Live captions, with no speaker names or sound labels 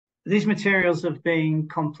These materials have been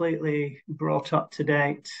completely brought up to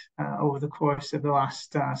date over the course of the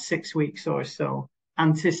last 6 weeks or so,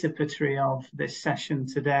 anticipatory of this session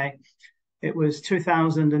today. It was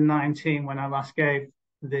 2019 when I last gave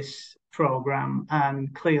this program,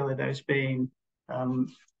 and clearly there's been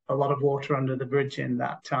a lot of water under the bridge in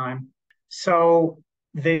that time. So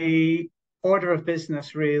the order of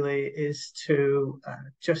business really is to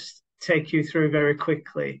just take you through very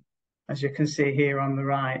quickly, as you can see here on the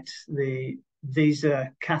right, these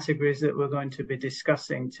are categories that we're going to be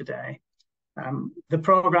discussing today. The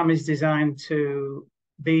program is designed to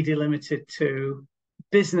be delimited to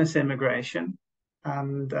business immigration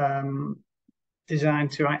and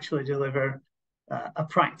designed to actually deliver a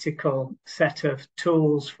practical set of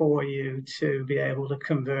tools for you to be able to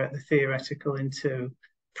convert the theoretical into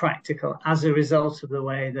practical as a result of the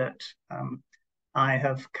way that I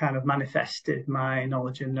have kind of manifested my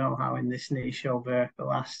knowledge and know-how in this niche over the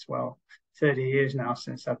last, 30 years now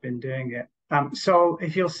since I've been doing it. So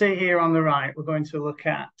if you'll see here on the right, we're going to look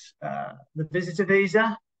at the visitor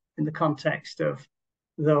visa in the context of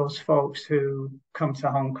those folks who come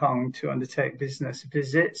to Hong Kong to undertake business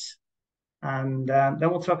visits. And then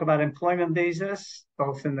we'll talk about employment visas,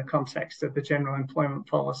 both in the context of the general employment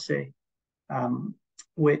policy,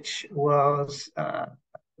 which was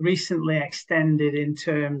recently extended in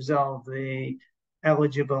terms of the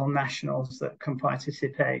eligible nationals that can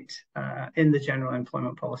participate in the general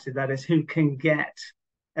employment policy. That is, who can get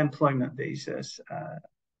employment visas.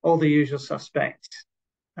 All the usual suspect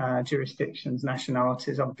jurisdictions,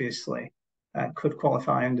 nationalities, obviously, could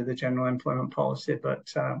qualify under the general employment policy. But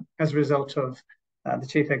as a result of the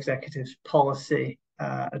Chief Executive's policy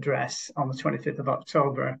address on the 25th of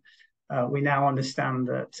October, we now understand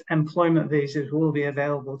that employment visas will be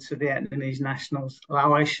available to Vietnamese nationals,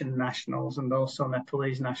 Laotian nationals, and also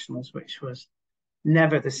Nepalese nationals, which was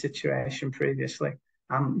never the situation previously.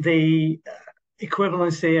 The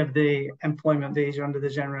equivalency of the employment visa under the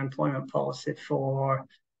general employment policy for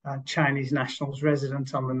Chinese nationals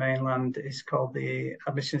resident on the mainland is called the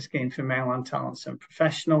Admission Scheme for Mainland Talents and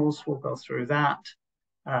Professionals. We'll go through that.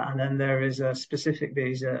 And then there is a specific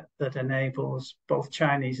visa that enables both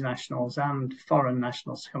Chinese nationals and foreign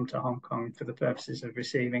nationals to come to Hong Kong for the purposes of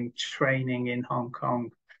receiving training in Hong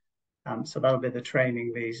Kong. So that'll be the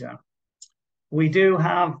training visa. We do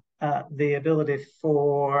have the ability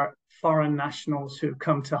for foreign nationals who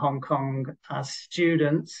come to Hong Kong as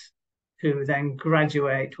students who then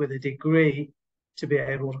graduate with a degree to be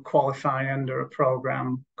able to qualify under a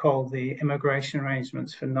program called the Immigration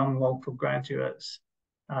Arrangements for Non-Local Graduates.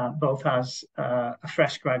 Both as a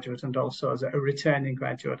fresh graduate and also as a returning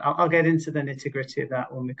graduate. I'll get into the nitty-gritty of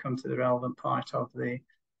that when we come to the relevant part of the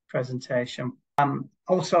presentation.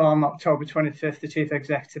 Also on October 25th, the Chief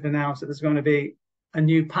Executive announced that there's going to be a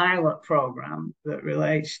new pilot program that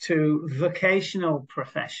relates to vocational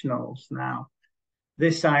professionals now.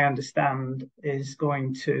 This, I understand, is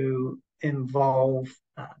going to involve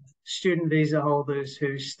student visa holders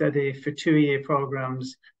who study for 2-year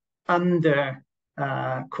programs under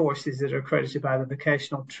courses that are accredited by the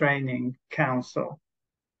Vocational Training Council,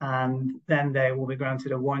 and then they will be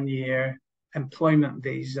granted a 1-year employment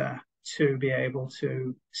visa to be able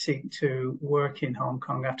to seek to work in Hong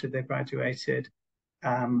Kong after they've graduated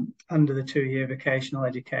under the 2-year vocational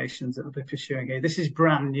educations that they'll be pursuing here. This is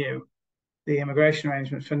brand new. The immigration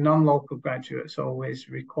arrangements for non-local graduates always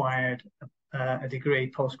required a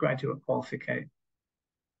degree, postgraduate qualification,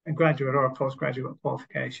 a graduate or a postgraduate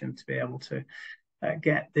qualification to be able to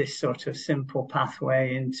get this sort of simple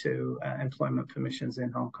pathway into employment permissions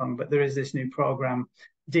in Hong Kong. But there is this new program,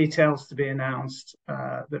 details to be announced,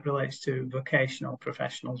 that relates to vocational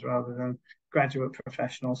professionals rather than graduate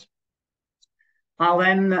professionals. I'll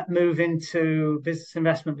then move into business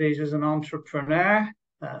investment visas as an entrepreneur.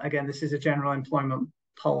 Again, this is a general employment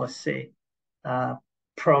policy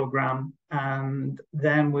program. And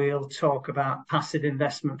then we'll talk about passive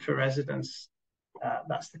investment for residents.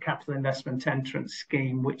 That's the capital investment entrance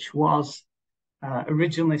scheme, which was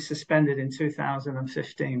originally suspended in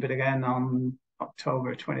 2015. But again, on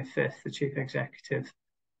October 25th, the Chief Executive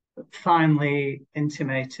finally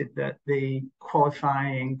intimated that the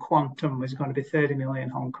qualifying quantum was going to be 30 million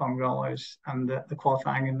Hong Kong dollars, and that the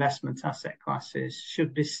qualifying investment asset classes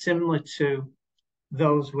should be similar to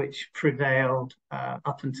those which prevailed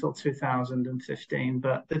up until 2015.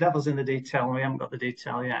 But the devil's in the detail, and we haven't got the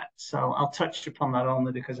detail yet. So I'll touch upon that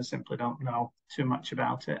only because I simply don't know too much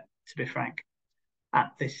about it, to be frank,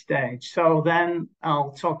 at this stage. So then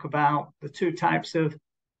I'll talk about the 2 types of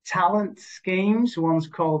talent schemes. One's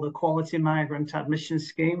called the Quality Migrant Admission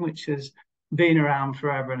Scheme, which has been around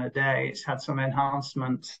forever and a day. It's had some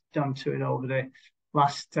enhancements done to it over the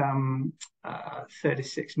last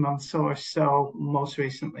 36 months or so, most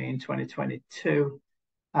recently in 2022.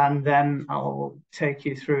 And then I'll take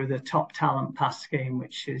you through the top talent pass scheme,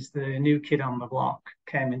 which is the new kid on the block,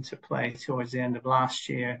 came into play towards the end of last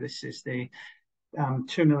year. This is the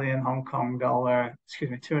 2 million Hong Kong dollar,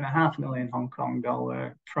 excuse me, 2.5 million Hong Kong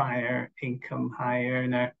dollar prior income high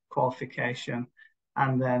earner qualification.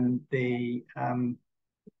 And then the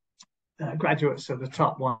graduates of the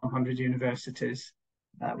top 100 universities,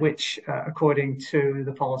 which, according to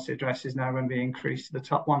the policy address, is now going to be increased to the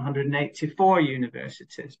top 184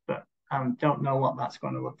 universities. But don't know what that's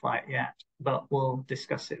going to look like yet, but we'll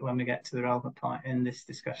discuss it when we get to the relevant part in this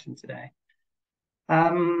discussion today.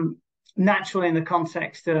 Naturally, in the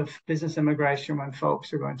context of business immigration, when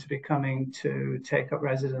folks are going to be coming to take up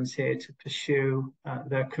residence here to pursue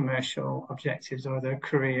their commercial objectives or their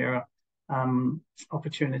career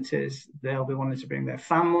opportunities, they'll be wanting to bring their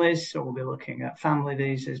families. So we'll be looking at family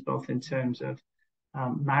visas, both in terms of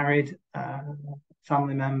married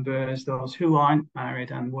family members, those who aren't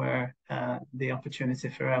married, and where the opportunity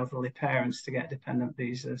for elderly parents to get dependent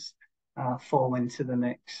visas fall into the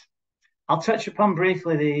mix. I'll touch upon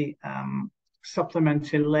briefly the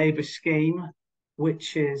supplementary labour scheme,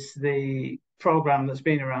 which is the program that's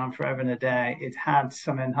been around forever and a day. It had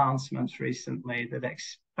some enhancements recently that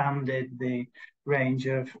expanded the range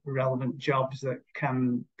of relevant jobs that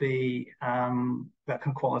can be that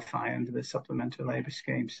can qualify under the supplementary labour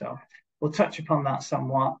scheme. So we'll touch upon that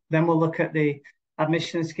somewhat. Then we'll look at the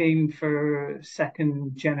admission scheme for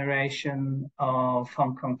second generation of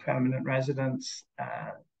Hong Kong permanent residents.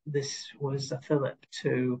 This was a fillip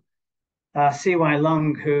to CY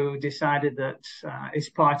Leung, who decided that his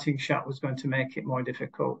parting shot was going to make it more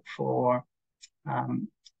difficult for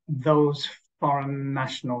those foreign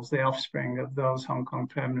nationals, the offspring of those Hong Kong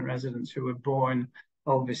permanent residents who were born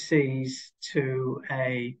overseas, to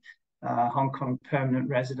a Hong Kong permanent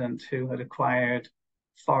resident who had acquired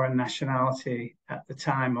foreign nationality at the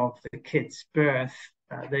time of the kid's birth.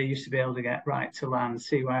 They used to be able to get right to land.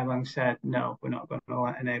 CY Leung said, no, we're not going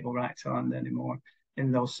to enable right to land anymore.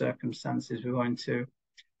 In those circumstances, we're going to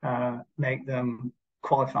make them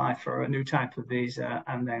qualify for a new type of visa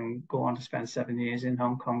and then go on to spend 7 years in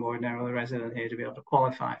Hong Kong, ordinarily resident here, to be able to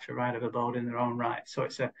qualify for right of abode in their own right. So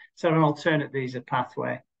it's a sort of an alternate visa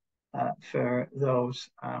pathway for those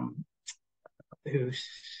who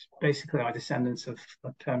basically are descendants of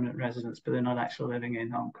permanent residents, but they're not actually living in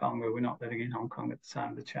Hong Kong, or we're not living in Hong Kong at the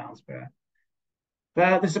time of the child's birth.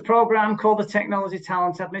 There's a program called the Technology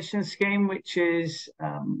Talent Admission Scheme, which is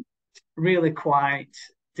really quite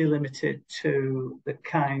delimited to the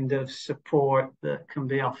kind of support that can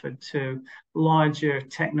be offered to larger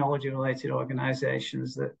technology-related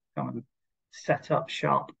organizations that come and set up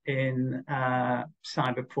shop in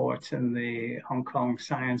Cyberport and the Hong Kong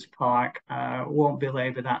Science Park. Won't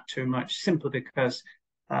belabor that too much, simply because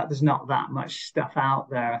there's not that much stuff out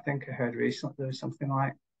there. I think I heard recently there was something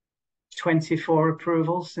like 24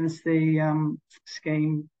 approvals since the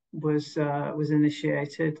scheme was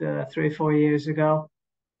initiated 3 or 4 years ago.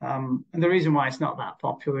 And the reason why it's not that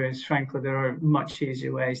popular is, frankly, there are much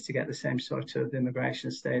easier ways to get the same sort of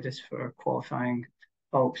immigration status for qualifying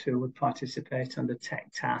folks who would participate under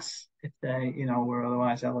tech tasks if they, were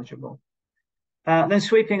otherwise eligible. Then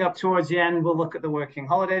sweeping up towards the end, we'll look at the working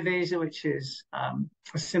holiday visa, which is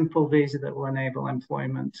a simple visa that will enable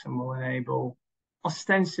employment and will enable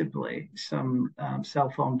ostensibly some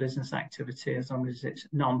self-owned business activity, as long as it's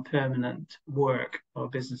non-permanent work or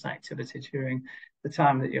business activity during the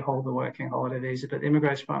time that you hold the working holiday visa. But the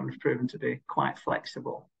Immigration Department has proven to be quite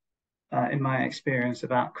flexible, in my experience,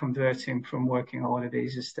 about converting from working holiday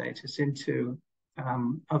visa status into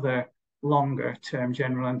other longer-term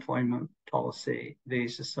general employment policy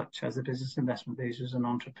visas, such as the business investment visa as an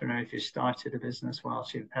entrepreneur if you started a business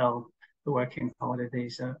whilst you've held the working holiday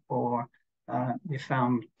visa, or you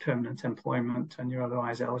found permanent employment and you're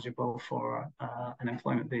otherwise eligible for an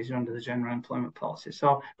employment visa under the general employment policy.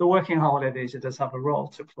 So the working holiday visa does have a role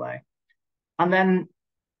to play. And then,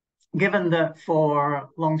 given that for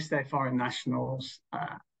long stay foreign nationals,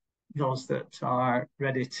 those that are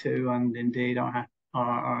ready to and indeed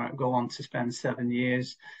are go on to spend 7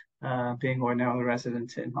 years being ordinarily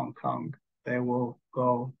resident in Hong Kong, they will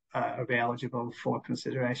go be eligible for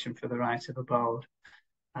consideration for the right of abode.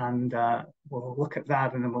 And we'll look at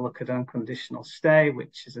that, and then we'll look at unconditional stay,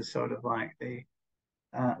 which is a sort of like the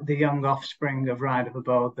young offspring of right of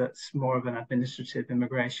abode that's more of an administrative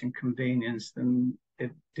immigration convenience than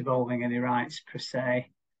devolving any rights per se.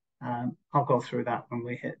 I'll go through that when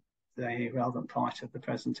we hit the relevant part of the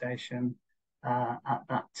presentation. at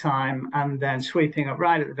that time. And then sweeping up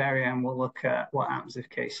right at the very end, we'll look at what happens if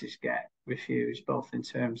cases get refused, both in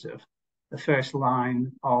terms of the first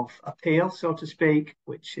line of appeal, so to speak,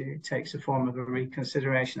 which takes the form of a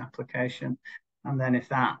reconsideration application. And then if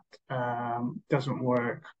that doesn't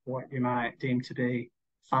work, what you might deem to be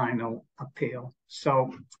final appeal.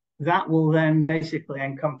 So that will then basically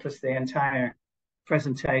encompass the entire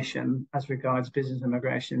presentation as regards business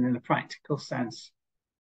immigration in a practical sense.